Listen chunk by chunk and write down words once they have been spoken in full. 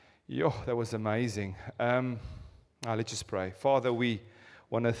Yo, that was amazing. Let's just pray. Father, we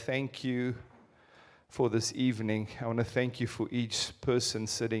want to thank you for this evening. I want to thank you for each person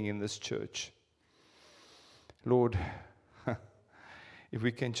sitting in this church. Lord, if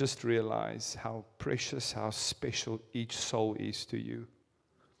we can just realize how precious, how special each soul is to you,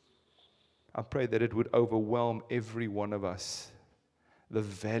 I pray that it would overwhelm every one of us, the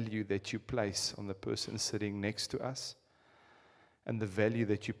value that you place on the person sitting next to us and the value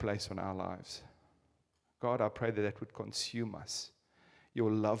that you place on our lives. God, I pray that would consume us, your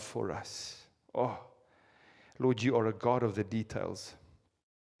love for us. Oh, Lord, you are a God of the details.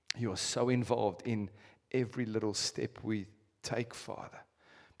 You are so involved in every little step we take, Father.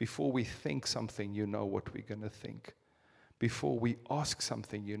 Before we think something, you know what we're going to think. Before we ask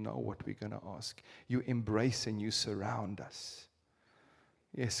something, you know what we're going to ask. You embrace and you surround us.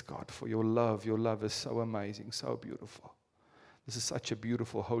 Yes, God, for your love. Your love is so amazing, so beautiful. This is such a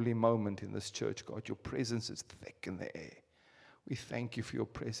beautiful, holy moment in this church, God. Your presence is thick in the air. We thank you for your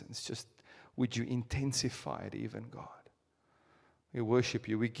presence. Just would you intensify it even, God? We worship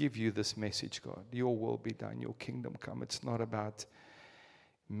you. We give you this message, God. Your will be done. Your kingdom come. It's not about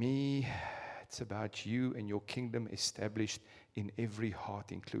me. It's about you and your kingdom established in every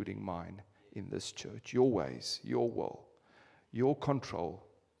heart, including mine, in this church. Your ways, your will, your control,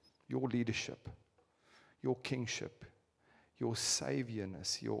 your leadership, your kingship, your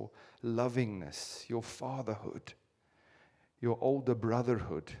saviorness, your lovingness, your fatherhood, your older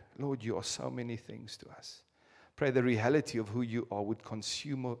brotherhood. Lord, you are so many things to us. Pray the reality of who you are would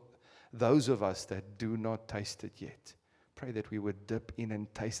consume those of us that do not taste it yet. Pray that we would dip in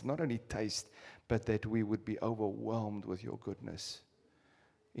and taste, not only taste, but that we would be overwhelmed with your goodness.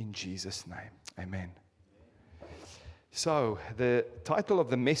 In Jesus' name, amen. So, the title of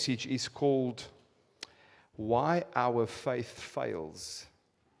the message is called Why Our Faith Fails.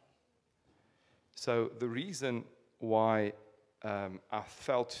 So, the reason why I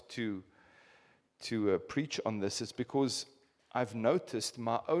felt to preach on this is because I've noticed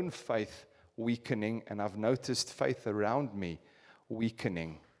my own faith weakening, and I've noticed faith around me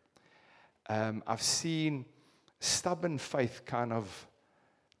weakening. I've seen stubborn faith kind of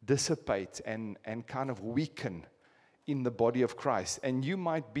dissipate and kind of weaken in the body of Christ. And you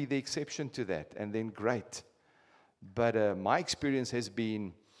might be the exception to that, and then great. But my experience has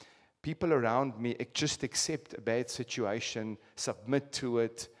been people around me just accept a bad situation, submit to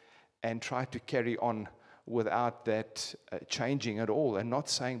it, and try to carry on without that changing at all, and not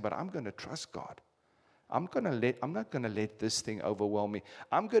saying, but I'm going to trust God. I'm not going to let this thing overwhelm me.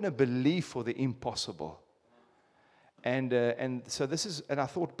 I'm going to believe for the impossible. And so this is, and I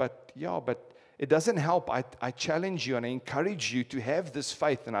thought, but it doesn't help. I challenge you and I encourage you to have this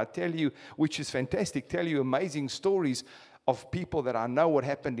faith. And I tell you, which is fantastic, tell you amazing stories of people that I know what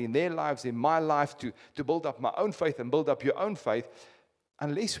happened in their lives, in my life, to build up my own faith and build up your own faith.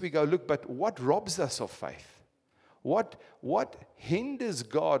 Unless we go, look, but what robs us of faith? What hinders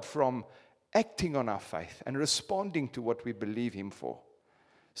God from acting on our faith and responding to what we believe Him for?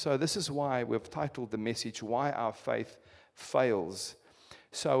 So this is why we've titled the message, Why Our Faith Fails.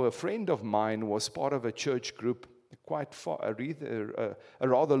 So a friend of mine was part of a church group, a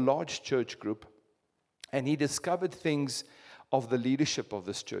rather large church group, and he discovered things of the leadership of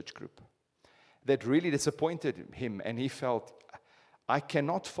this church group that really disappointed him, and he felt, I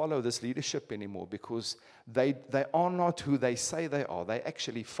cannot follow this leadership anymore because they are not who they say they are. They're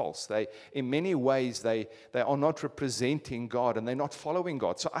actually false. In many ways, they are not representing God, and they're not following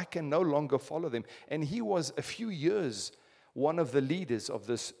God. So I can no longer follow them. And he was a few years one of the leaders of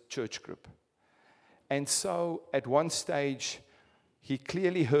this church group. And so at one stage, he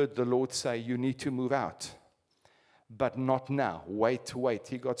clearly heard the Lord say, you need to move out. But not now. Wait.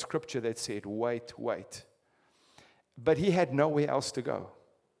 He got scripture that said, wait. But he had nowhere else to go.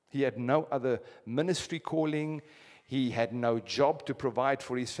 He had no other ministry calling. He had no job to provide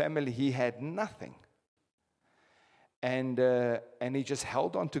for his family. He had nothing. And he just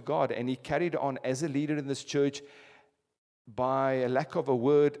held on to God. And he carried on as a leader in this church by a lack of a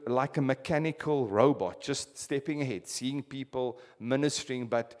word, like a mechanical robot, just stepping ahead, seeing people, ministering.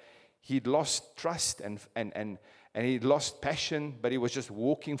 But he'd lost trust and he'd lost passion, but he was just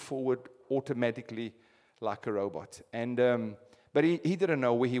walking forward automatically like a robot. And but he didn't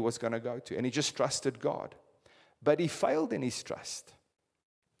know where he was going to go to, and he just trusted God. But he failed in his trust.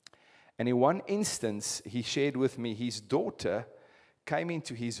 And in one instance, he shared with me, his daughter came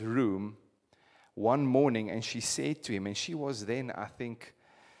into his room one morning, and she said to him, and she was then, I think,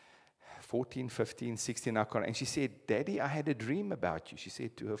 14, 15, 16, and she said, Daddy, I had a dream about you. She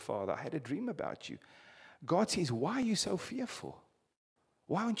said to her father, I had a dream about you. God says, why are you so fearful?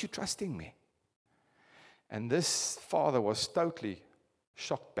 Why aren't you trusting me? And this father was totally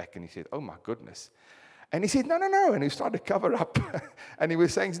shocked back, and he said, oh my goodness. And he said, no. And he started to cover up. And he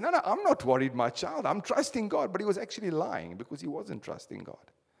was saying, no, I'm not worried, my child. I'm trusting God. But he was actually lying because he wasn't trusting God.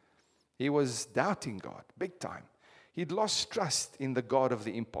 He was doubting God, big time. He'd lost trust in the God of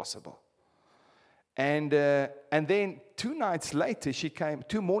the impossible. And then 2 mornings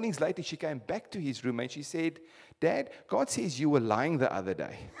later, she came back to his room and she said, Dad, God says you were lying the other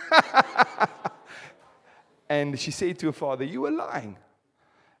day. And she said to her father, you were lying.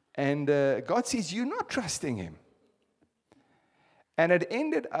 And God says, you're not trusting him. And it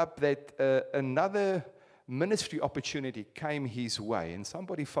ended up that another ministry opportunity came his way. And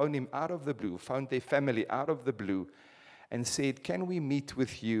somebody phoned him out of the blue, phoned their family out of the blue, and said, can we meet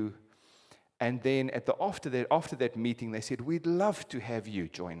with you? And then after that meeting, they said, we'd love to have you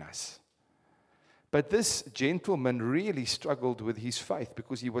join us. But this gentleman really struggled with his faith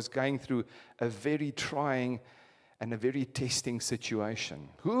because he was going through a very trying and a very testing situation.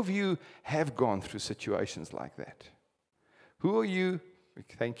 Who of you have gone through situations like that? Who are you?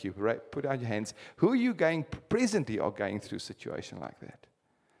 Thank you. Right, put out your hands. Who are you presently are going through a situation like that?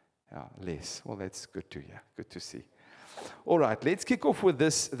 Less. Well, that's good to hear. Good to see. All right, let's kick off with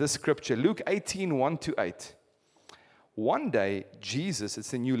this scripture. Luke 18, 1-8. One day, Jesus,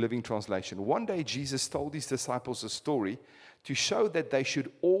 it's the New Living Translation, one day Jesus told his disciples a story to show that they should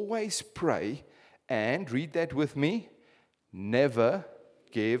always pray and, read that with me, never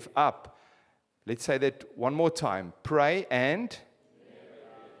give up. Let's say that one more time. Pray and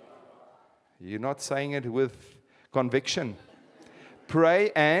you're not saying it with conviction.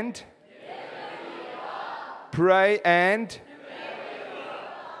 Pray and pray and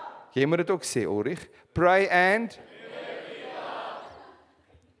jy moet dit ook sê, Ulrich. Pray and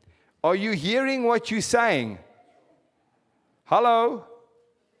are you hearing what you're saying? Hello?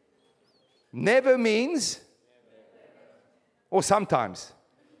 Never means, or sometimes.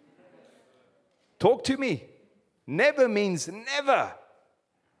 Talk to me. Never means never.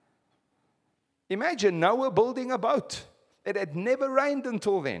 Imagine Noah building a boat. It had never rained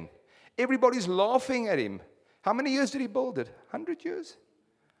until then. Everybody's laughing at him. How many years did he build it? 100 years?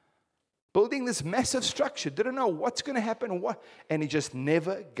 Building this massive structure. Didn't know what's going to happen. And he just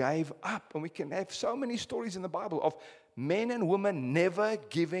never gave up. And we can have so many stories in the Bible of men and women never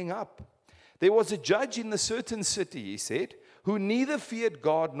giving up. There was a judge in a certain city, he said, who neither feared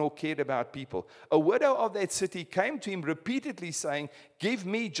God nor cared about people. A widow of that city came to him repeatedly saying, give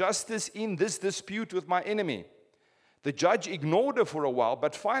me justice in this dispute with my enemy. The judge ignored her for a while,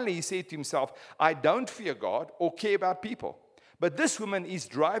 but finally he said to himself, I don't fear God or care about people. But this woman is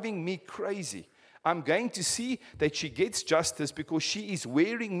driving me crazy. I'm going to see that she gets justice because she is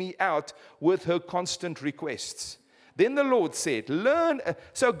wearing me out with her constant requests. Then the Lord said,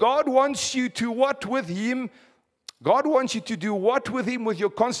 so God wants you to what with him? God wants you to do what with him with your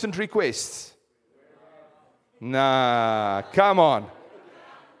constant requests? Nah, come on.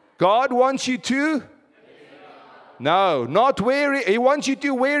 God wants you to? No, not wear. He wants you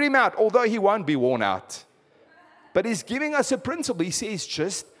to wear him out, although he won't be worn out. But he's giving us a principle. He says,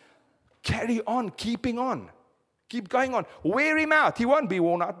 just carry on, keeping on. Keep going on. Wear him out. He won't be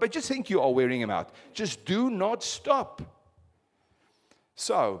worn out, but just think you are wearing him out. Just do not stop.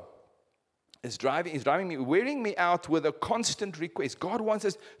 So, he's driving me, wearing me out with a constant request. God wants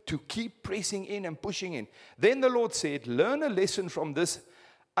us to keep pressing in and pushing in. Then the Lord said, learn a lesson from this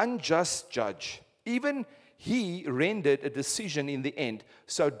unjust judge. Even he rendered a decision in the end.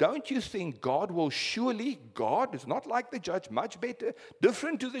 So don't you think God is not like the judge, much better,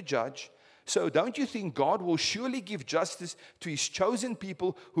 different to the judge. So don't you think God will surely give justice to his chosen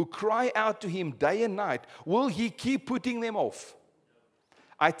people who cry out to him day and night? Will he keep putting them off?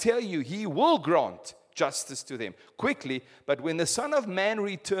 I tell you, he will grant justice to them quickly. But when the Son of Man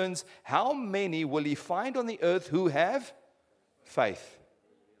returns, how many will he find on the earth who have faith?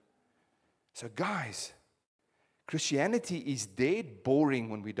 So guys, Christianity is dead boring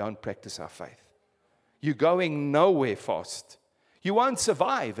when we don't practice our faith. You're going nowhere fast. You won't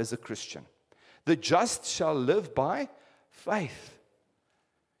survive as a Christian. The just shall live by faith.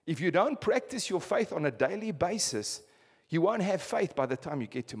 If you don't practice your faith on a daily basis, you won't have faith by the time you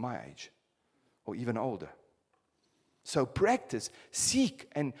get to my age or even older. So practice, seek,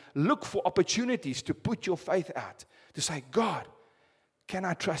 and look for opportunities to put your faith out. To say, God, can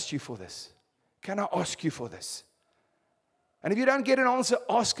I trust you for this? Can I ask you for this? And if you don't get an answer,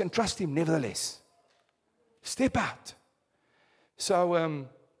 ask and trust him nevertheless. Step out. So,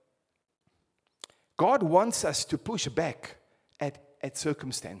 God wants us to push back at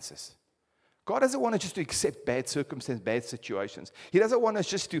circumstances. God doesn't want us just to accept bad circumstances, bad situations. He doesn't want us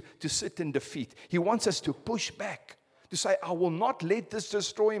just to sit in defeat. He wants us to push back, to say, I will not let this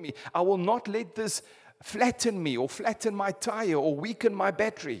destroy me. I will not let this flatten me or flatten my tire or weaken my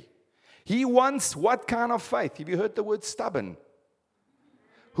battery. He wants what kind of faith? Have you heard the word stubborn?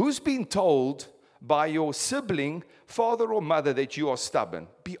 Who's been told by your sibling, father or mother, that you are stubborn?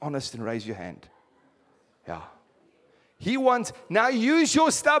 Be honest and raise your hand. Yeah. He wants, now use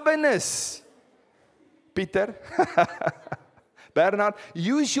your stubbornness. Peter, Bernard,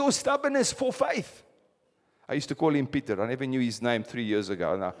 use your stubbornness for faith. I used to call him Peter. I never knew his name 3 years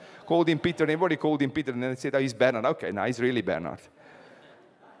ago. And I called him Peter, and everybody called him Peter, and then they said, oh, he's Bernard. Okay, now he's really Bernard.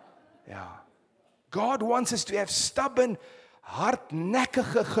 Yeah. God wants us to have stubborn,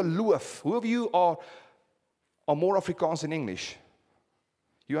 hardnekkige geloof. Who of you are more Afrikaans than English?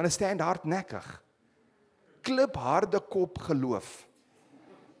 You understand hardnekkig? Klipharde kop geloof.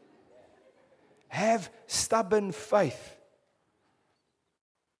 Have stubborn faith.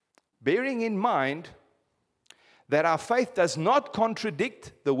 Bearing in mind that our faith does not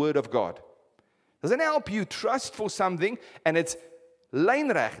contradict the Word of God. Doesn't help you trust for something and it's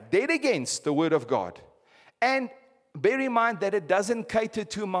lijnrecht, dead against the Word of God. And bear in mind that it doesn't cater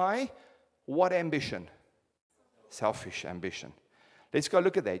to my what ambition? Selfish ambition. Let's go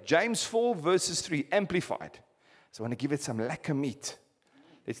look at that. James 4 verses 3, Amplified. So I want to give it some lekker meat.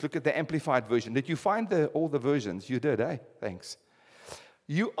 Let's look at the Amplified version. Did you find all the versions? You did, eh? Thanks.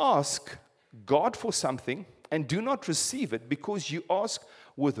 You ask God for something and do not receive it because you ask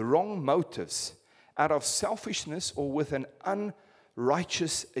with wrong motives, out of selfishness or with an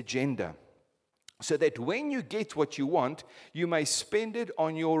unrighteous agenda, so that when you get what you want, you may spend it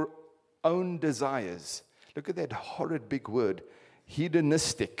on your own desires. Look at that horrid big word,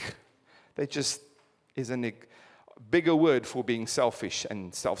 hedonistic. That just is a bigger word for being selfish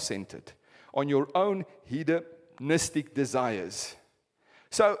and self-centered. On your own hedonistic desires.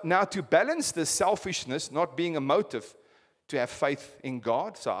 So now to balance the selfishness not being a motive to have faith in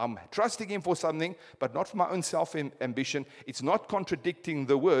God. So I'm trusting Him for something, but not for my own self-ambition. It's not contradicting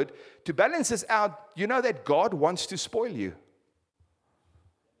the Word. To balance this out, you know that God wants to spoil you.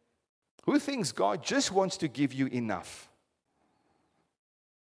 Who thinks God just wants to give you enough?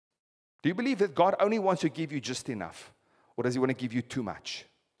 Do you believe that God only wants to give you just enough? Or does He want to give you too much?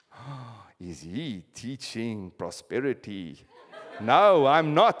 Is He teaching prosperity? No,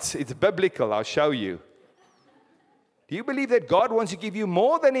 I'm not. It's biblical. I'll show you. Do you believe that God wants to give you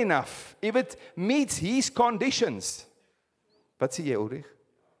more than enough if it meets His conditions? Wat sê jy, Ulrich?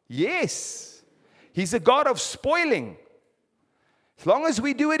 Yes. He's a God of spoiling. As long as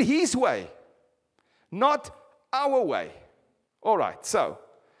we do it His way, not our way. All right, so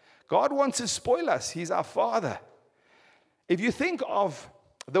God wants to spoil us. He's our Father. If you think of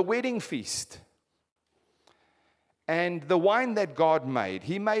the wedding feast and the wine that God made,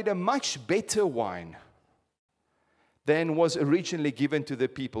 He made a much better wine than was originally given to the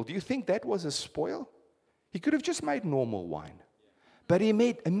people. Do you think that was a spoil? He could have just made normal wine. But He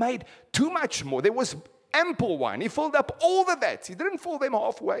made too much more. There was ample wine. He filled up all the vats. He didn't fill them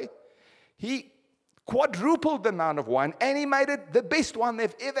halfway. He quadrupled the amount of wine, and He made it the best one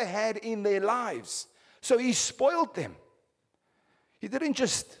they've ever had in their lives. So He spoiled them. He didn't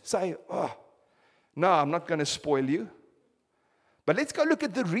just say, oh, no, I'm not going to spoil you. But let's go look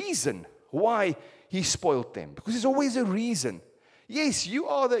at the reason why He spoiled them. Because there's always a reason. Yes, you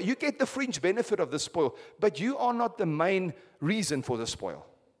get the fringe benefit of the spoil, but you are not the main reason for the spoil.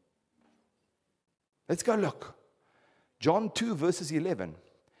 Let's go look. John 2 verses 11.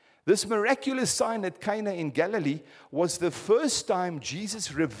 This miraculous sign at Cana in Galilee was the first time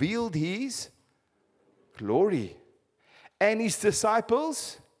Jesus revealed His glory. And His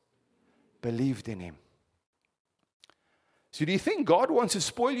disciples believed in Him. So do you think God wants to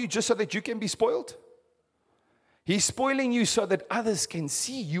spoil you just so that you can be spoiled? He's spoiling you so that others can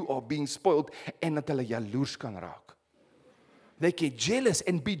see you are being spoiled en dat hulle jaloers kan raak. They get jealous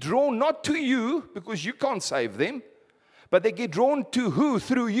and be drawn not to you because you can't save them, but they get drawn to who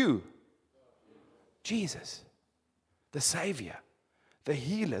through you? Jesus, the Savior, the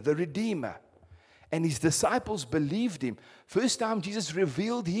healer, the Redeemer. And His disciples believed Him. First time Jesus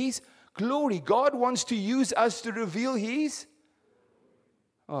revealed His glory. God wants to use us to reveal His.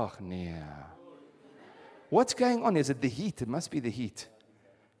 Oh, nee. What's going on? Is it the heat? It must be the heat.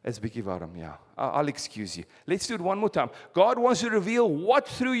 It's bietjie warm, yeah. I'll excuse you. Let's do it one more time. God wants to reveal what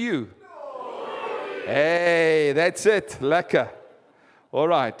through you? Glory. Hey, that's it. Lekker. All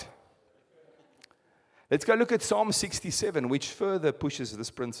right. Let's go look at Psalm 67, which further pushes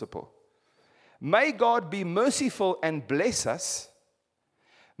this principle. May God be merciful and bless us.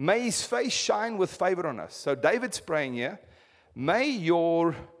 May his face shine with favor on us. So David's praying here, may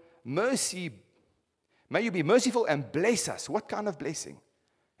you be merciful and bless us. What kind of blessing?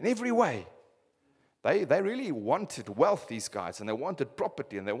 In every way. They really wanted wealth, these guys, and they wanted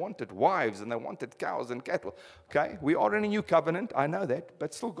property, and they wanted wives, and they wanted cows and cattle. Okay, we are in a new covenant, I know that,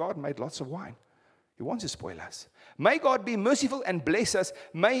 but still God made lots of wine. He wants to spoil us. May God be merciful and bless us.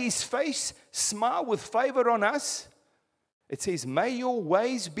 May his face smile with favor on us. It says, may your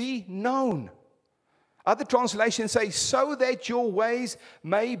ways be known. Other translations say, so that your ways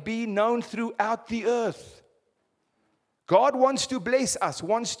may be known throughout the earth. God wants to bless us,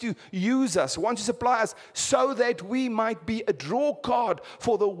 wants to use us, wants to supply us so that we might be a draw card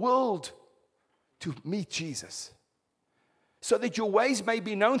for the world to meet Jesus. So that your ways may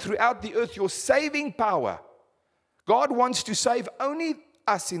be known throughout the earth, your saving power. God wants to save only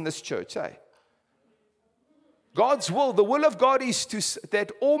us in this church, eh? God's will, the will of God is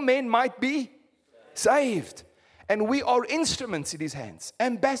that all men might be saved. And we are instruments in his hands,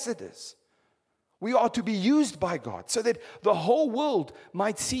 ambassadors. We are to be used by God so that the whole world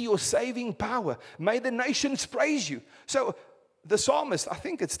might see your saving power. May the nations praise you. So the psalmist, I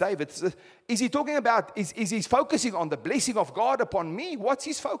think it's David, is he talking about, is he focusing on the blessing of God upon me? What's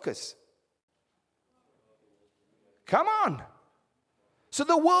his focus? Come on. So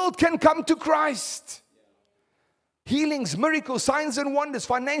the world can come to Christ. Healings, miracles, signs and wonders,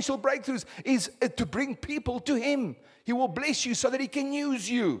 financial breakthroughs is to bring people to him. He will bless you so that he can use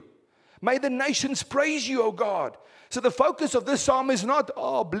you. May the nations praise you, O God. So the focus of this psalm is not,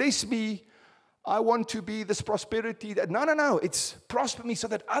 oh, bless me. I want to be this prosperity. No. It's prosper me so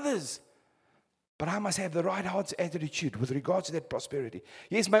that others. But I must have the right heart's attitude with regards to that prosperity.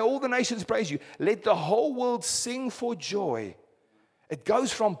 Yes, may all the nations praise you. Let the whole world sing for joy. It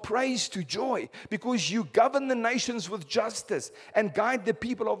goes from praise to joy because you govern the nations with justice and guide the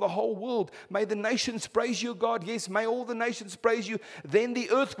people of the whole world. May the nations praise you, God. Yes, may all the nations praise you. Then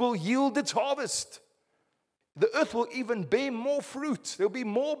the earth will yield its harvest. The earth will even bear more fruit. There will be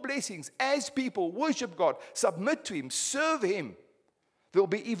more blessings as people worship God, submit to him, serve him. There will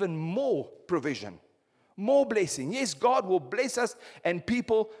be even more provision, more blessing. Yes, God will bless us and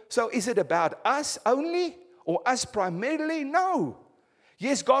people. So is it about us only or us primarily? No.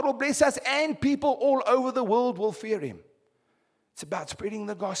 Yes, God will bless us and people all over the world will fear him. It's about spreading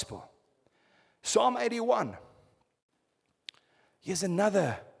the gospel. Psalm 81. Here's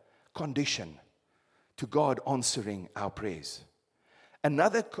another condition to God answering our prayers.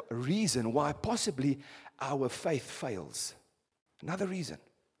 Another reason why possibly our faith fails. Another reason.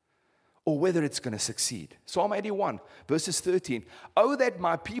 Or whether it's going to succeed. Psalm 81, verses 13. Oh, that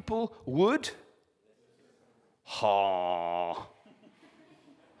my people would.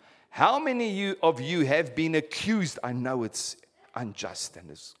 How many of you have been accused? I know it's unjust and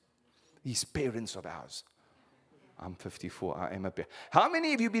it's these parents of ours. I'm 54, I am a parent. How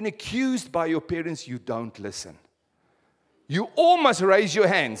many of you have been accused by your parents you don't listen? You all must raise your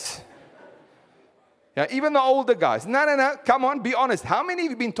hands. Yeah, even the older guys. No, come on, be honest. How many of you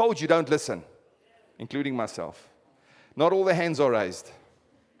have been told you don't listen? Including myself. Not all the hands are raised.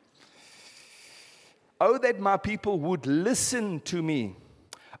 Oh, that my people would listen to me.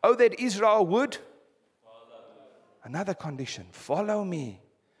 Oh, that Israel would. Another condition. Follow me.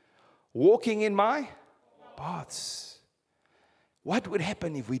 Walking in my paths. What would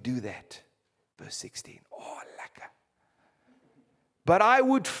happen if we do that? Verse 16. Oh, lekker. But I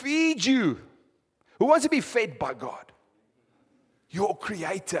would feed you. Who wants to be fed by God? Your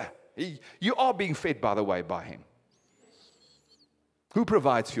creator. You are being fed, by the way, by him. Who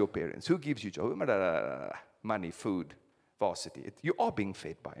provides for your parents? Who gives you job? Money, food. Varsity. You are being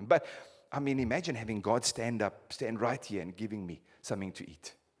fed by him. But, I mean, imagine having God stand right here and giving me something to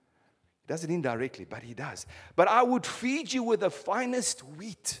eat. He does it indirectly, but he does. But I would feed you with the finest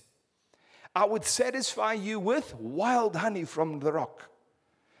wheat. I would satisfy you with wild honey from the rock.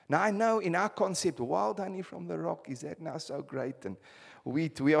 Now, I know in our concept, wild honey from the rock, is that now so great? And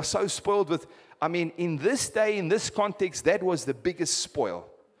wheat, we are so spoiled with, I mean, in this day, in this context, that was the biggest spoil.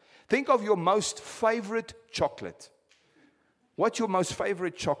 Think of your most favorite chocolate. What's your most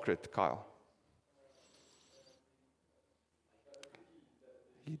favorite chocolate, Kyle?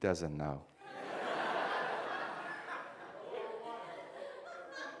 He doesn't know.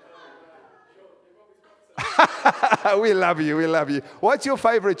 We love you. What's your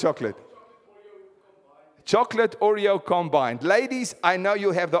favorite chocolate? Chocolate Oreo combined. Ladies, I know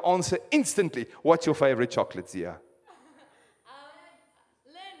you have the answer instantly. What's your favorite chocolate, Zia?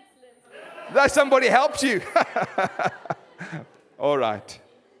 Lindt. That somebody helped you. All right.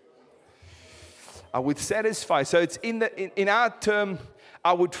 I would satisfy. So it's in our term,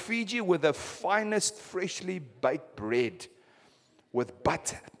 I would feed you with the finest freshly baked bread with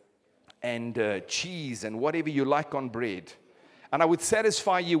butter and cheese and whatever you like on bread. And I would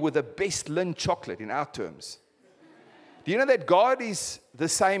satisfy you with the best Lindt chocolate in our terms. Do you know that God is the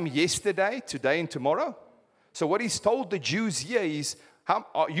same yesterday, today, and tomorrow? So what he's told the Jews here is,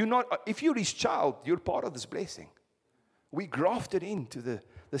 if you're his child, you're part of this blessing. We grafted into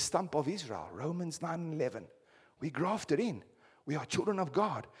the stump of Israel, Romans 9:11. We grafted in. We are children of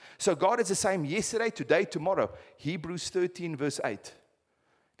God. So God is the same yesterday, today, tomorrow. Hebrews 13 verse 8. Have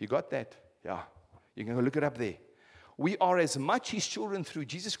you got that? Yeah. You can go look it up there. We are as much his children through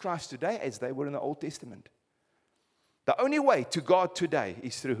Jesus Christ today as they were in the Old Testament. The only way to God today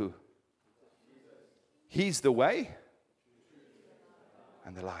is through who? He's the way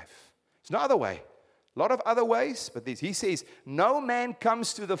and the life. There's no other way. A lot of other ways, but this. He says, no man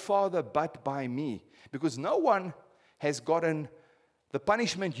comes to the Father but by me. Because no one has gotten the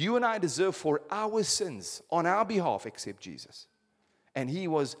punishment you and I deserve for our sins on our behalf except Jesus. And he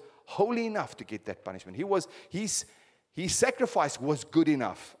was holy enough to get that punishment. His sacrifice was good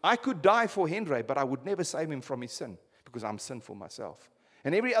enough. I could die for Henry, but I would never save him from his sin because I'm sinful myself.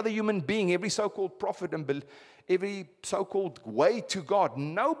 And every other human being, every so-called prophet and every so-called way to God,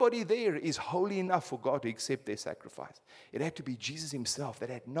 nobody there is holy enough for God to accept their sacrifice. It had to be Jesus himself that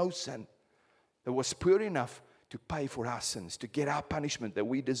had no sin, that was pure enough to pay for our sins, to get our punishment that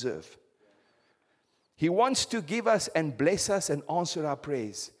we deserve. He wants to give us and bless us and answer our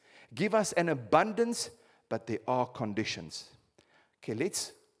prayers. Give us an abundance, but there are conditions. Okay,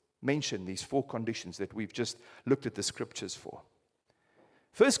 let's mention these 4 conditions that we've just looked at the scriptures for.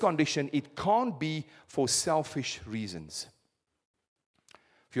 First condition, it can't be for selfish reasons.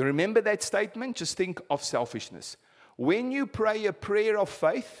 If you remember that statement, just think of selfishness. When you pray a prayer of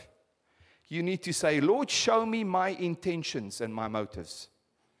faith, you need to say, Lord, show me my intentions and my motives.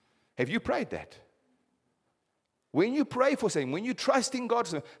 Have you prayed that? When you pray for something, when you trust in God,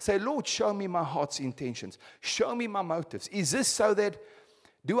 say, Lord, show me my heart's intentions. Show me my motives. Is this so that,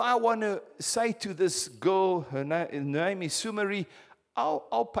 do I want to say to this girl, her name is Sumari,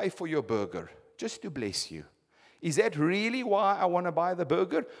 I'll pay for your burger just to bless you. Is that really why I want to buy the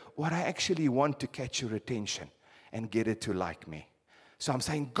burger? Or I actually want to catch your attention and get it to like me? So I'm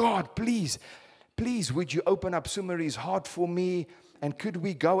saying, God, please, would you open up Sumari's heart for me? And could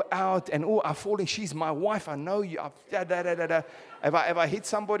we go out? And I've fallen. She's my wife. I know you. Have I hit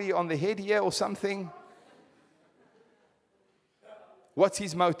somebody on the head here or something? What's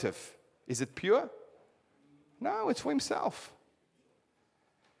his motive? Is it pure? No, it's for himself.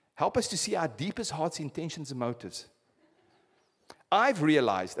 Help us to see our deepest heart's intentions and motives. I've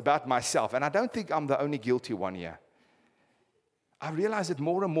realized about myself, and I don't think I'm the only guilty one here. I realize it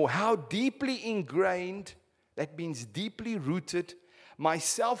more and more, how deeply ingrained, that means deeply rooted, my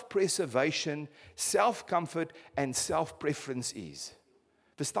self-preservation, self-comfort, and self-preference is.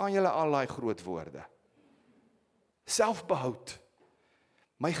 Verstaan julle al daai groot woorde? Selfbehoud,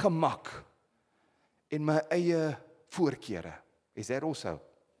 my gemak, en my eie voorkeure. Is that also?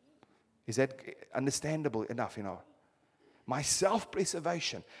 Is that understandable enough, My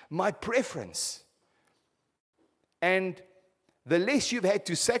self-preservation, my preference. And the less you've had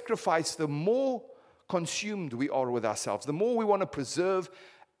to sacrifice, the more consumed we are with ourselves. The more we want to preserve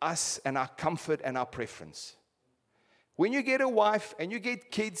us and our comfort and our preference. When you get a wife and you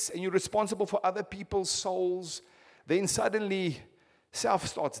get kids and you're responsible for other people's souls, then suddenly self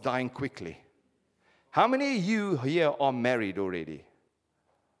starts dying quickly. How many of you here are married already?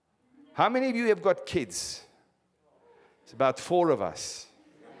 How many of you have got kids? It's about 4 of us.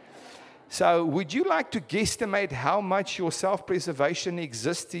 So would you like to guesstimate how much your self-preservation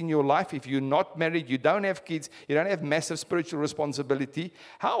exists in your life if you're not married, you don't have kids, you don't have massive spiritual responsibility?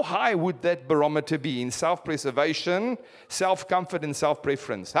 How high would that barometer be in self-preservation, self-comfort, and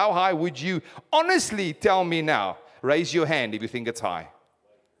self-preference? How high would you honestly tell me now? Raise your hand if you think it's high.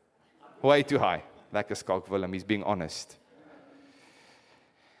 Way too high. Like a skalk Willem, he's being honest.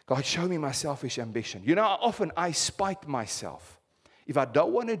 God, show me my selfish ambition. Often I spite myself. If I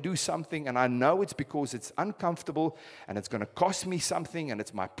don't want to do something and I know it's because it's uncomfortable and it's going to cost me something and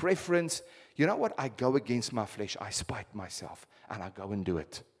it's my preference, you know what? I go against my flesh. I spite myself and I go and do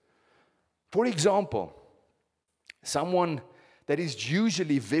it. For example, someone that is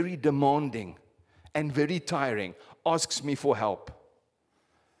usually very demanding and very tiring asks me for help.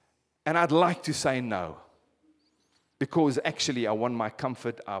 And I'd like to say no. Because actually I want my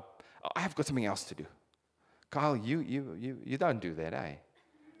comfort up. I've got something else to do. Kyle, you don't do that, eh?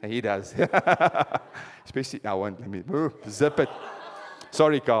 And he does. Especially, let me zip it.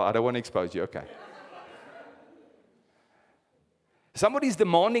 Sorry, Kyle, I don't want to expose you. Okay. Somebody's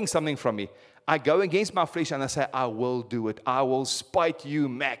demanding something from me. I go against my flesh and I say, I will do it. I will spite you,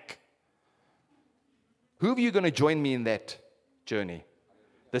 Mac. Who are you going to join me in that journey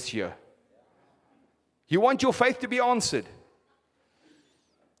this year? You want your faith to be answered?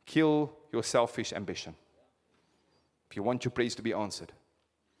 Kill your selfish ambition. If you want your prayers to be answered.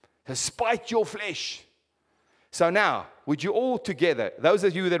 Spite your flesh. So now, would you all together, those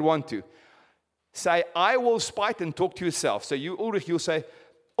of you that want to, say, I will spite, and talk to yourself. So you, Ulrich, you'll say,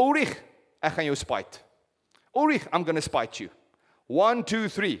 Ulrich, ek gaan jou spite. Ulrich, I'm going to spite you. 1, 2,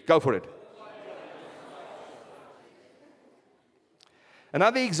 3, go for it.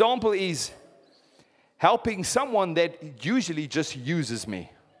 Another example is helping someone that usually just uses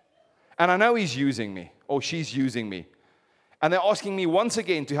me. And I know he's using me, or she's using me. And they're asking me once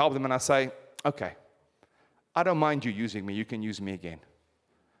again to help them, and I say, okay, I don't mind you using me. You can use me again.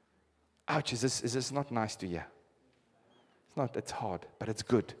 Ouch, is this not nice to hear? It's not, it's hard, but it's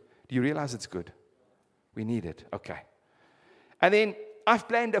good. Do you realize it's good? We need it. Okay. And then I've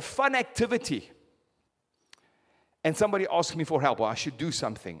planned a fun activity. And somebody asked me for help, or I should do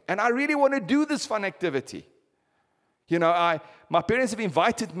something. And I really want to do this fun activity. You know, my parents have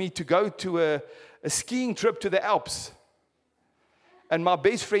invited me to go to a skiing trip to the Alps. And my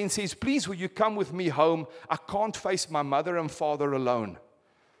best friend says, please, will you come with me home? I can't face my mother and father alone.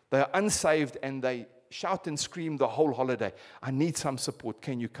 They are unsaved and they shout and scream the whole holiday. I need some support.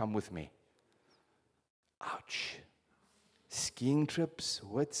 Can you come with me? Ouch. Skiing trip,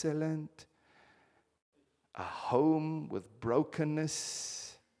 Switzerland. A home with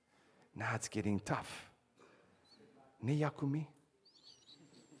brokenness. Now it's getting tough. Ne Yakumi?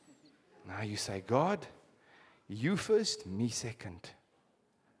 Now you say, God, you first, me second.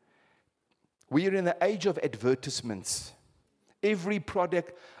 We are in the age of advertisements. Every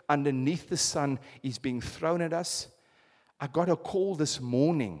product underneath the sun is being thrown at us. I got a call this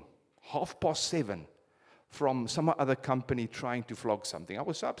morning, 7:30, from some other company trying to flog something. I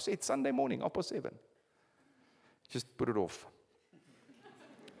was so upset. Sunday morning, 7:30. Just put it off.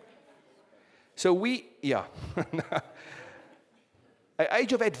 So an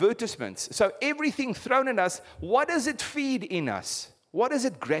age of advertisements. So everything thrown at us, what does it feed in us? What does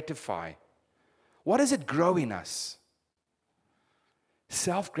it gratify? What does it grow in us?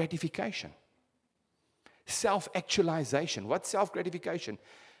 Self-gratification. Self-actualization. What's self-gratification?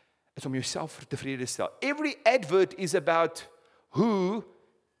 It's om yourself tevrede te stel. Every advert is about who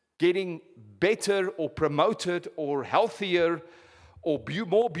getting better or promoted or healthier or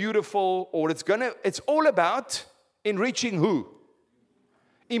more beautiful, or it's all about enriching who?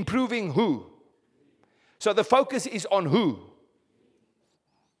 Improving who? So the focus is on who?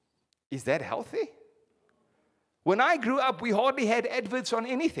 Is that healthy? When I grew up, we hardly had adverts on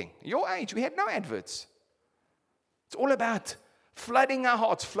anything. Your age, we had no adverts. It's all about flooding our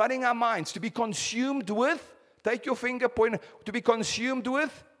hearts, flooding our minds, to be consumed with, take your finger, point, to be consumed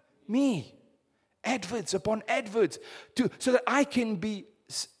with me. Adverts upon adverts, so that I can be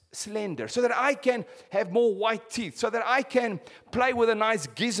slender, so that I can have more white teeth, so that I can play with a nice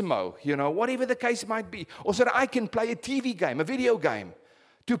gizmo, whatever the case might be, or so that I can play a TV game, a video game,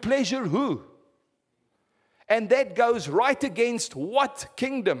 to pleasure who? And that goes right against what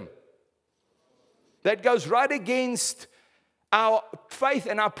kingdom? That goes right against our faith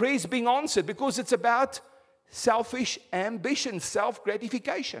and our prayers being answered, because it's about selfish ambition,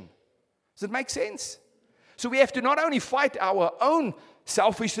 self-gratification. Does it make sense? So we have to not only fight our own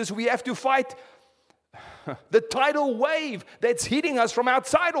selfishness, we have to fight the tidal wave that's hitting us from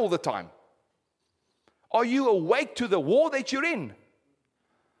outside all the time. Are you awake to the war that you're in?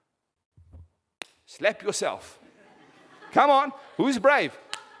 Slap yourself. Come on, who's brave?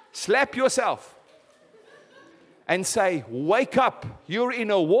 Slap yourself. And say, wake up, you're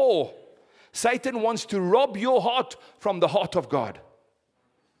in a war. Satan wants to rob your heart from the heart of God.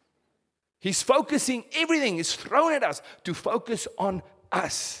 He's focusing, everything is thrown at us to focus on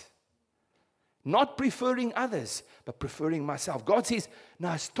us. Not preferring others, but preferring myself. God says,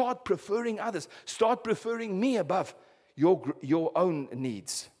 now start preferring others. Start preferring me above your own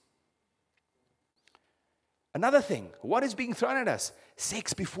needs. Another thing, what is being thrown at us?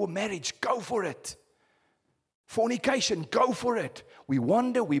 Sex before marriage, go for it. Fornication, go for it. We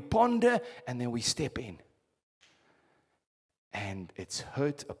wonder, we ponder, and then we step in. And it's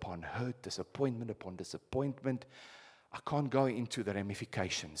hurt upon hurt, disappointment upon disappointment. I can't go into the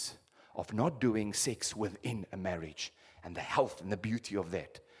ramifications of not doing sex within a marriage and the health and the beauty of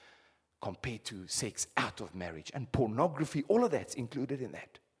that compared to sex out of marriage. And pornography, all of that's included in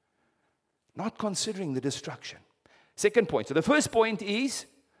that. Not considering the destruction. Second point. So the first point is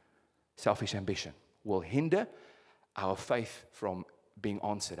selfish ambition will hinder our faith from being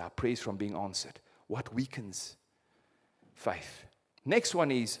answered, our prayers from being answered? What weakens faith? Next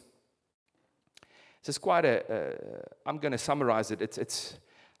one is, this is quite I'm going to summarize it.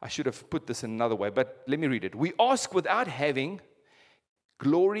 I should have put this in another way, but let me read it. We ask without having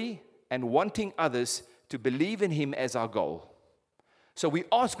glory and wanting others to believe in Him as our goal. So we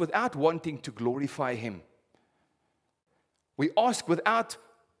ask without wanting to glorify Him. We ask without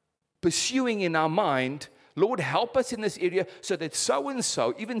pursuing in our mind, Lord, help us in this area so that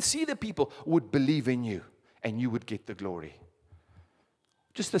so-and-so, even see the people, would believe in you and you would get the glory.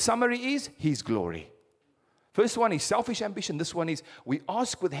 Just the summary is His glory. First one is selfish ambition. This one is we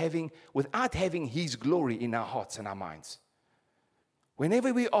ask without having His glory in our hearts and our minds.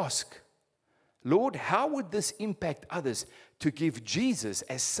 Whenever we ask, Lord, how would this impact others to give Jesus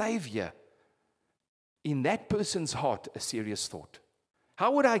as Savior in that person's heart a serious thought?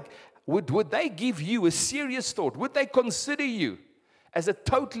 How would they give you a serious thought? Would they consider you as a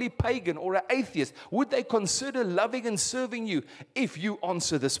totally pagan or an atheist? Would they consider loving and serving you if you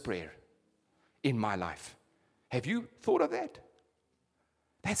answer this prayer in my life? Have you thought of that?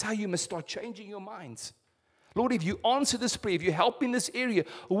 That's how you must start changing your minds. Lord, if you answer this prayer, if you help in this area,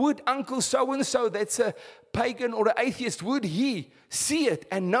 would Uncle so-and-so that's a pagan or an atheist, would he see it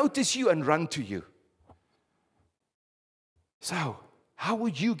and notice you and run to you? So, how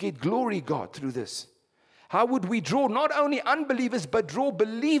would you get glory, God, through this? How would we draw not only unbelievers, but draw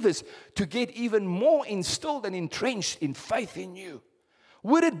believers to get even more instilled and entrenched in faith in you?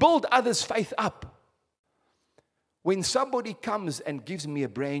 Would it build others' faith up? When somebody comes and gives me a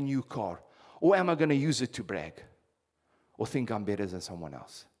brand new car, or am I going to use it to brag? Or think I'm better than someone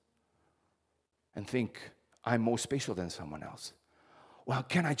else? And think I'm more special than someone else? Well,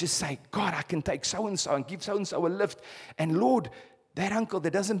 can I just say, God, I can take so-and-so and give so-and-so a lift. And Lord, that uncle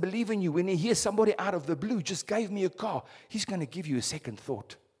that doesn't believe in you, when he hears somebody out of the blue just gave me a car, he's going to give you a second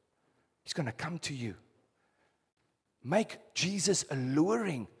thought. He's going to come to you. Make Jesus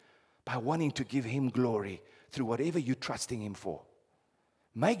alluring by wanting to give Him glory through whatever you're trusting Him for.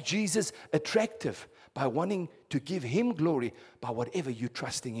 Make Jesus attractive by wanting to give Him glory by whatever you're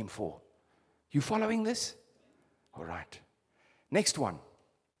trusting Him for. You following this? All right. Next one.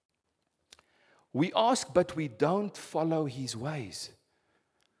 We ask, but we don't follow His ways.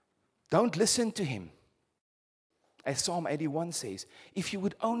 Don't listen to Him. As Psalm 81 says, if you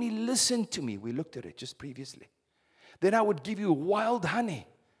would only listen to me, we looked at it just previously, then I would give you wild honey.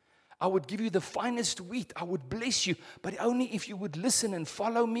 I would give you the finest wheat. I would bless you, but only if you would listen and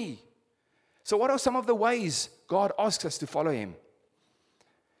follow me. So what are some of the ways God asks us to follow Him?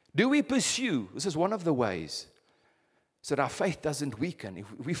 Do we pursue? This is one of the ways, so that our faith doesn't weaken.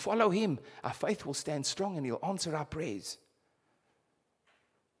 If we follow Him, our faith will stand strong and He'll answer our prayers.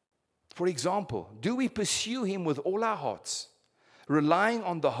 For example, do we pursue Him with all our hearts, relying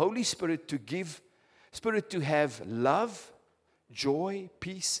on the Holy Spirit to have love, joy,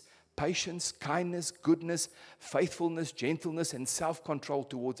 peace, patience, kindness, goodness, faithfulness, gentleness, and self-control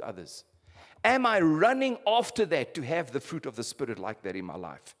towards others? Am I running after that to have the fruit of the Spirit like that in my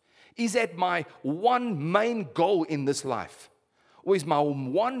life? Is that my one main goal in this life? Or is my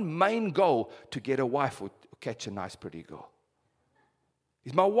one main goal to get a wife or catch a nice pretty girl?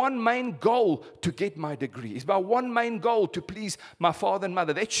 Is my one main goal to get my degree? Is my one main goal to please my father and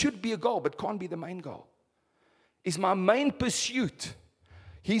mother? That should be a goal, but can't be the main goal. Is my main pursuit,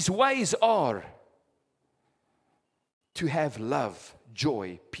 His ways are to have love,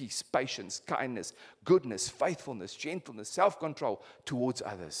 joy, peace, patience, kindness, goodness, faithfulness, gentleness, self-control towards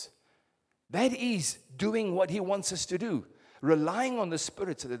others. That is doing what He wants us to do, relying on the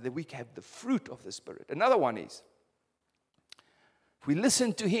Spirit so that we can have the fruit of the Spirit. Another one is, if we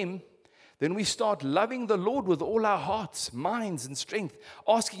listen to Him, then we start loving the Lord with all our hearts, minds, and strength,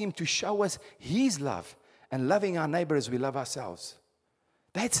 asking Him to show us His love and loving our neighbor as we love ourselves.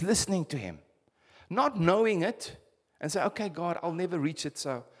 That's listening to Him. Not knowing it and say, okay, God, I'll never reach it,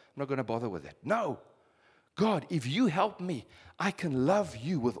 so I'm not going to bother with it. No. God, if you help me, I can love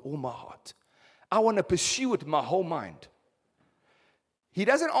you with all my heart. I want to pursue it with my whole mind. He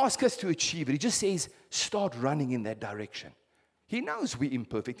doesn't ask us to achieve it. He just says, start running in that direction. He knows we're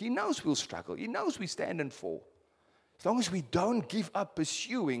imperfect. He knows we'll struggle. He knows we stand and fall. As long as we don't give up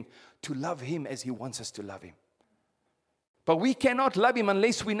pursuing to love Him as He wants us to love Him. But we cannot love Him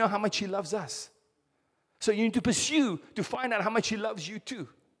unless we know how much He loves us. So you need to pursue to find out how much He loves you too.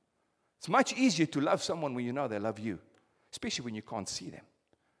 It's much easier to love someone when you know they love you, especially when you can't see them.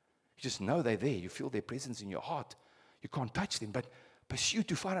 You just know they're there. You feel their presence in your heart. You can't touch them, but pursue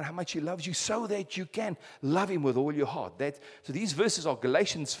to find out how much He loves you so that you can love Him with all your heart. So these verses are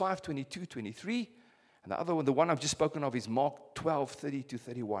Galatians 5:22, 23, And the other one, the one I've just spoken of, is Mark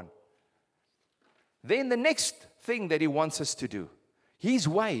 12:30-31. Then the next thing that he wants us to do, his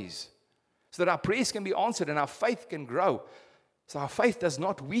ways, so that our prayers can be answered and our faith can grow, so our faith does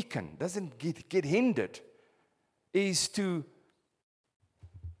not weaken, doesn't get hindered, is to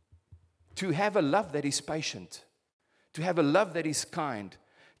have a love that is patient, to have a love that is kind,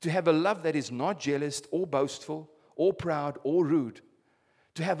 to have a love that is not jealous or boastful or proud or rude,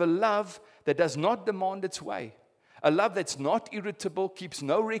 to have a love that does not demand its way, a love that's not irritable, keeps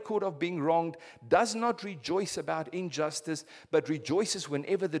no record of being wronged, does not rejoice about injustice, but rejoices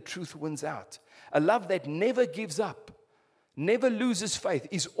whenever the truth wins out, a love that never gives up, never loses faith,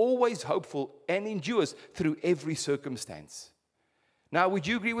 is always hopeful, and endures through every circumstance. Now, would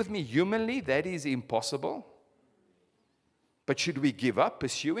you agree with me? Humanly, that is impossible. But should we give up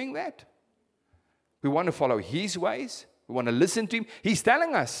pursuing that? We want to follow His ways. We want to listen to Him. He's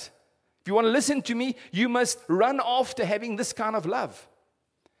telling us, if you want to listen to me, you must run after having this kind of love.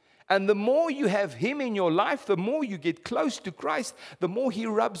 And the more you have Him in your life, the more you get close to Christ, the more He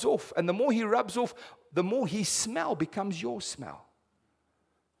rubs off. And the more He rubs off, the more His smell becomes your smell.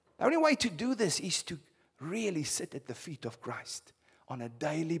 The only way to do this is to really sit at the feet of Christ on a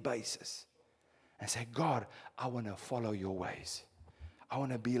daily basis and say, God, I want to follow your ways. I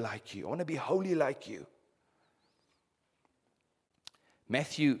want to be like you. I want to be holy like you.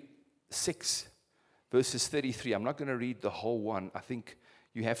 Matthew 6, verses 33. I'm not going to read the whole one. I think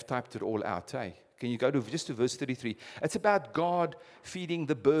you have typed it all out. Hey? Can you go to verse 33? It's about God feeding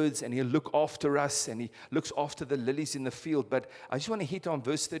the birds, and He'll look after us, and He looks after the lilies in the field. But I just want to hit on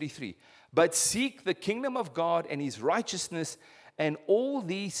verse 33. But seek the kingdom of God and His righteousness, and all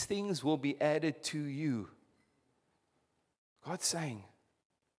these things will be added to you. God's saying,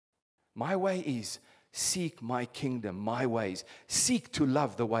 my way is seek my kingdom, my ways. Seek to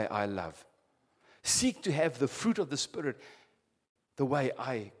love the way I love. Seek to have the fruit of the Spirit the way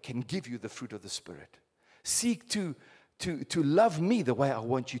I can give you the fruit of the Spirit. Seek to love me the way I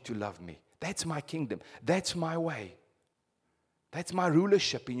want you to love me. That's my kingdom. That's my way. That's my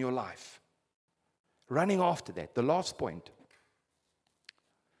rulership in your life. Running after that. The last point.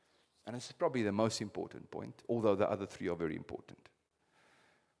 And this is probably the most important point, although the other three are very important.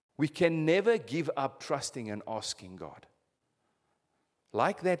 We can never give up trusting and asking God.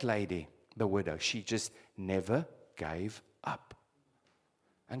 Like that lady, the widow, she just never gave up.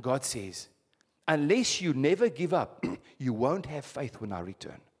 And God says, unless you never give up, you won't have faith when I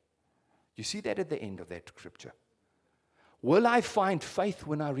return. You see that at the end of that scripture. Will I find faith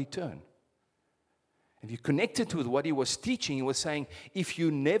when I return? If you connect it with what he was teaching, he was saying, if you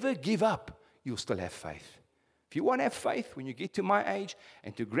never give up, you'll still have faith. If you want to have faith, when you get to my age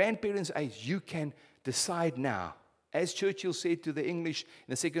and to grandparents' age, you can decide now. As Churchill said to the English in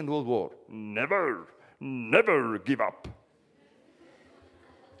the Second World War, never, never give up.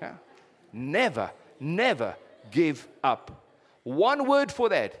 Yeah? Never, never give up. One word for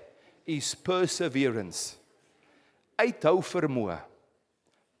that is perseverance. Uithou vermoë.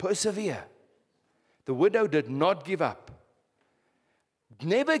 Persevere. The widow did not give up.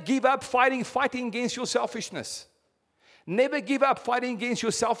 Never give up fighting against your selfishness. Never give up fighting against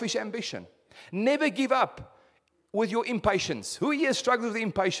your selfish ambition. Never give up with your impatience. Who here struggles with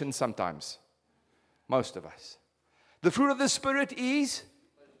impatience sometimes? Most of us. The fruit of the Spirit is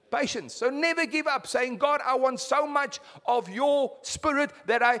patience. So never give up saying, God, I want so much of your Spirit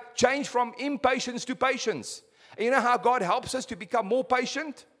that I change from impatience to patience. And you know how God helps us to become more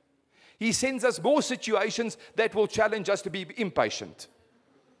patient? He sends us more situations that will challenge us to be impatient.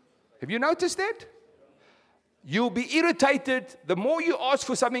 Have you noticed that? You'll be irritated. The more you ask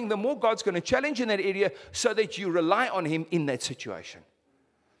for something, the more God's going to challenge in that area so that you rely on Him in that situation.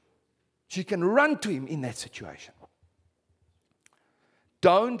 So you can run to Him in that situation.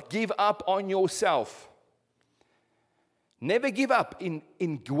 Don't give up on yourself. Never give up in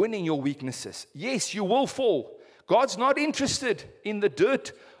winning your weaknesses. Yes, you will fall. God's not interested in the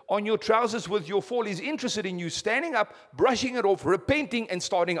dirt on your trousers with your fall. He's interested in you standing up, brushing it off, repenting, and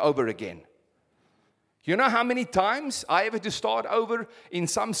starting over again. You know how many times I had to start over in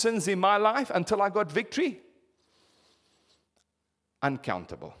some sins in my life until I got victory?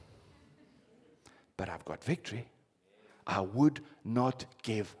 Uncountable. But I've got victory. I would not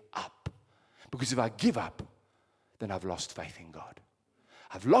give up. Because if I give up, then I've lost faith in God.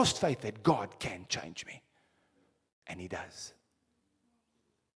 I've lost faith that God can change me. And He does.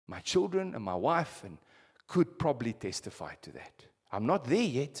 My children and my wife could probably testify to that. I'm not there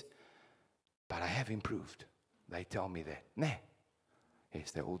yet, but I have improved. They tell me that. Nah.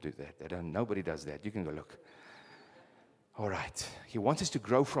 Yes, they all do that. Nobody does that. You can go look. All right. He wants us to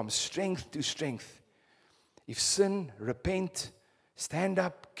grow from strength to strength If sin, repent, stand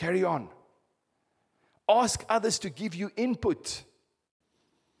up, carry on. Ask others to give you input.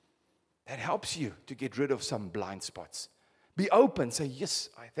 That helps you to get rid of some blind spots. Be open. Say, yes,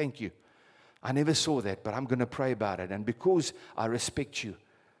 I thank you. I never saw that, but I'm going to pray about it. And because I respect you,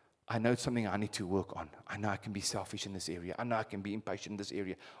 I know it's something I need to work on. I know I can be selfish in this area. I know I can be impatient in this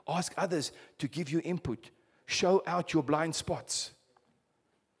area. Ask others to give you input. Show out your blind spots.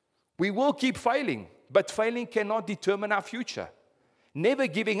 We will keep failing, but failing cannot determine our future. Never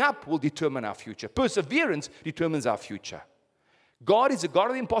giving up will determine our future. Perseverance determines our future. God is a God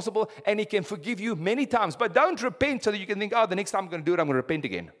of the impossible, and He can forgive you many times. But don't repent so that you can think, the next time I'm going to do it, I'm going to repent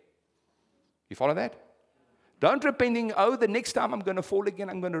again. You follow that? Don't repent thinking, the next time I'm going to fall again,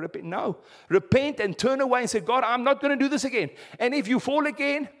 I'm going to repent. No. Repent and turn away and say, God, I'm not going to do this again. And if you fall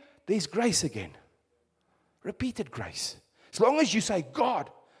again, there's grace again. Repeated grace. As long as you say, God,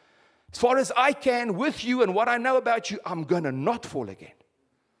 as far as I can with you and what I know about you, I'm going to not fall again.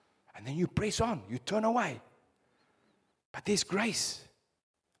 And then you press on. You turn away. But there's grace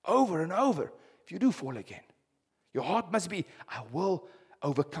over and over if you do fall again. Your heart must be, I will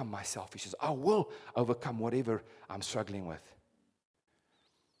overcome my selfishness. I will overcome whatever I'm struggling with.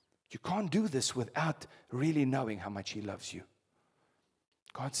 You can't do this without really knowing how much He loves you.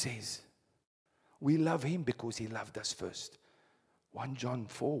 God says, we love Him because He loved us first. 1 John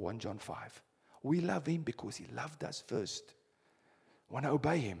 4, 1 John 5. We love Him because He loved us first. Want to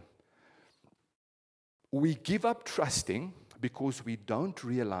obey Him. We give up trusting because we don't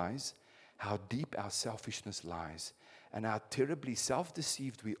realize how deep our selfishness lies and how terribly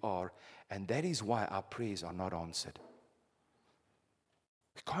self-deceived we are, and that is why our prayers are not answered.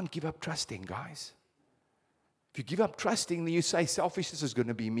 We can't give up trusting, guys. If you give up trusting, then you say selfishness is going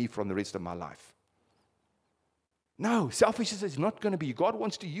to be me from the rest of my life. No, selfishness is not going to be you. God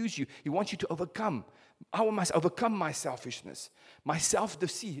wants to use you. He wants you to overcome. I must overcome my selfishness, my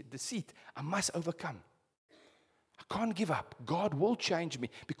self-deceit. I must overcome. I can't give up. God will change me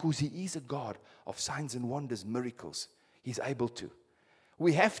because He is a God of signs and wonders, miracles. He's able to.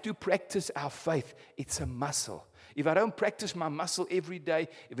 We have to practice our faith. It's a muscle. If I don't practice my muscle every day,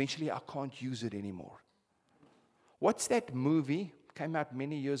 eventually I can't use it anymore. What's that movie? Came out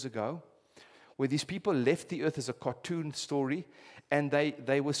many years ago, where these people left the earth as a cartoon story, and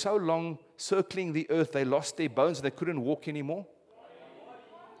they were so long circling the earth, they lost their bones, they couldn't walk anymore.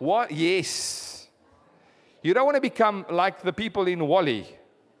 What? Yes. You don't want to become like the people in Wall-E.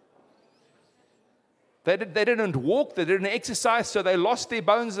 They didn't walk, they didn't exercise, so they lost their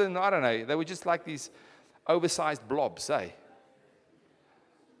bones, and I don't know, they were just like these oversized blobs, eh?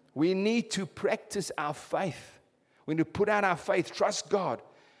 We need to practice our faith. We need to put out our faith, trust God.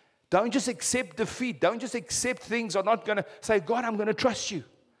 Don't just accept defeat. Don't just accept things are not going to say, God, I'm going to trust you.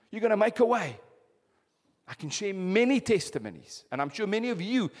 You're going to make a way. I can share many testimonies, and I'm sure many of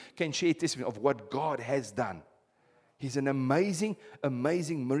you can share testimony of what God has done. He's an amazing,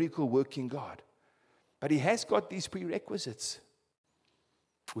 amazing miracle-working God. But He has got these prerequisites,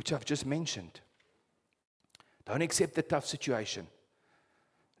 which I've just mentioned. Don't accept the tough situation.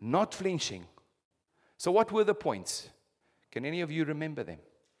 Not flinching. So what were the points? Can any of you remember them?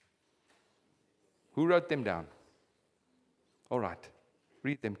 Who wrote them down? All right.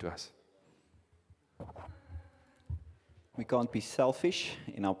 Read them to us. We can't be selfish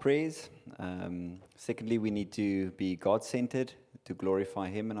in our prayers. Secondly, we need to be God-centered, to glorify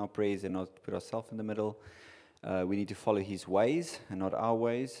Him in our prayers and not put ourselves in the middle. We need to follow His ways and not our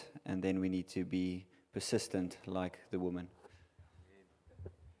ways. And then we need to be persistent like the woman.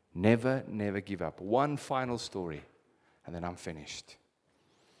 Never, never give up. One final story, and then I'm finished.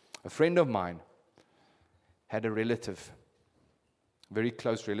 A friend of mine had a relative, very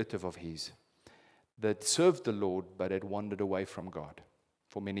close relative of his, that served the Lord but had wandered away from God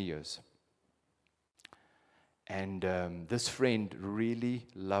for many years. And this friend really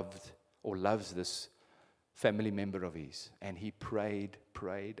loved or loves this family member of his. And he prayed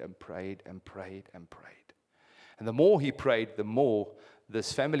and prayed and prayed and prayed. And the more he prayed, the more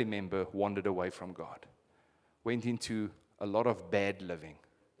this family member wandered away from God. Went into a lot of bad living.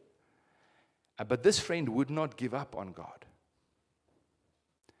 But this friend would not give up on God.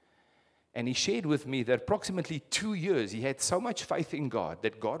 And he shared with me that approximately 2 years, he had so much faith in God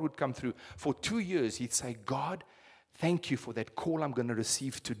that God would come through. For 2 years, he'd say, God, thank you for that call I'm going to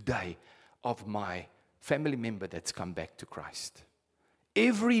receive today of my family member that's come back to Christ.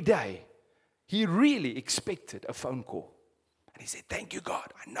 Every day, he really expected a phone call. And he said, thank you,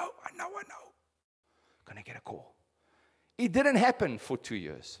 God. I know. Going to get a call. It didn't happen for 2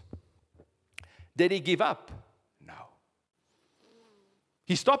 years. Did he give up? No.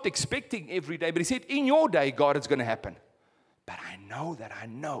 He stopped expecting every day, but he said, in your day, God, it's going to happen. But I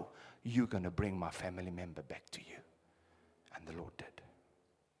know you're going to bring my family member back to you. And the Lord did.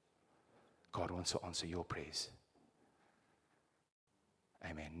 God wants to answer your prayers.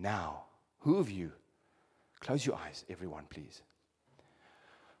 Amen. Now, who of you, close your eyes, everyone, please.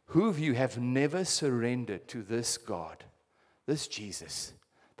 Who of you have never surrendered to this God, this Jesus,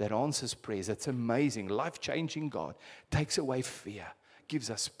 that answers prayers? That's amazing, life-changing God, takes away fear, gives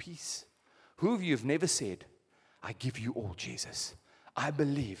us peace. Who of you have never said, I give you all, Jesus. I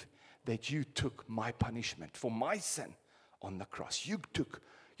believe that you took my punishment for my sin on the cross. You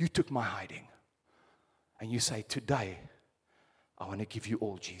took my hiding. And you say, today, I want to give you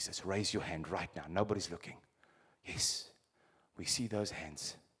all, Jesus. Raise your hand right now. Nobody's looking. Yes, we see those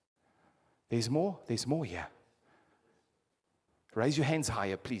hands. There's more here. Raise your hands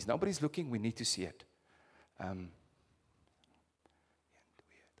higher, please. Nobody's looking. We need to see it.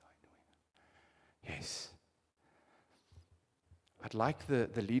 Yes. I'd like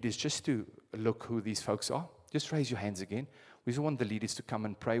the leaders just to look who these folks are. Just raise your hands again. We just want the leaders to come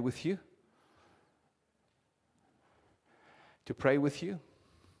and pray with you. To pray with you.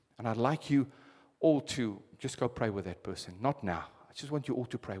 And I'd like you all to just go pray with that person. Not now. I just want you all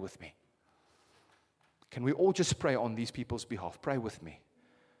to pray with me. Can we all just pray on these people's behalf? Pray with me.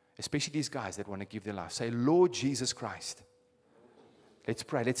 Especially these guys that want to give their life. Say, Lord Jesus Christ. Let's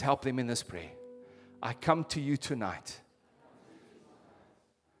pray. Let's help them in this prayer. I come to you tonight.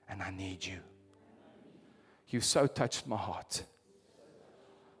 And I need you. You've so touched my heart.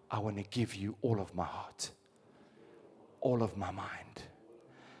 I want to give you all of my heart. All of my mind.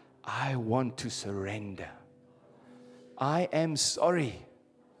 I want to surrender. I am sorry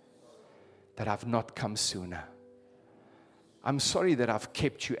that I've not come sooner. I'm sorry that I've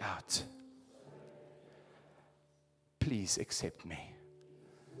kept you out. Please accept me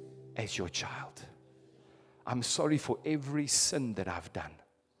as your child. I'm sorry for every sin that I've done.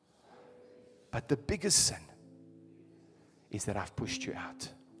 But the biggest sin is that I've pushed you out.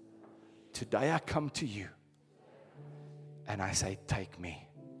 Today I come to you and I say, take me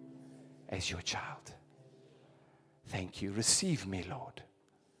as your child. Thank you. Receive me, Lord.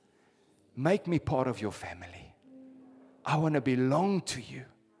 Make me part of your family. I want to belong to you.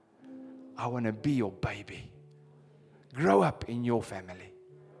 I want to be your baby. Grow up in your family.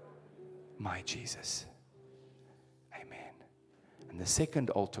 My Jesus. Amen. And the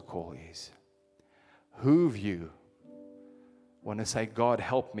second altar call is, who of you want to say, God,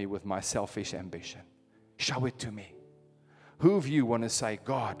 help me with my selfish ambition? Show it to me. Who of you want to say,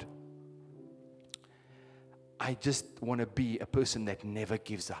 God, I just want to be a person that never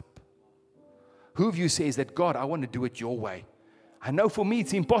gives up? Who of you says that, God, I want to do it your way? I know for me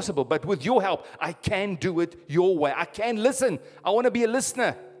it's impossible, but with your help, I can do it your way. I can listen. I want to be a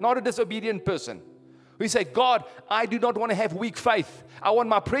listener, not a disobedient person. We say, God, I do not want to have weak faith. I want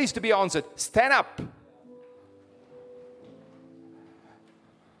my prayers to be answered. Stand up.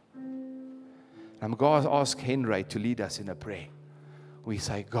 I'm going to ask Henry to lead us in a prayer. We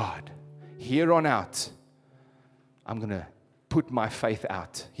say, God, here on out, I'm going to put my faith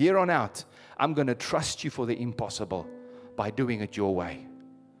out. Here on out, I'm going to trust you for the impossible by doing it your way.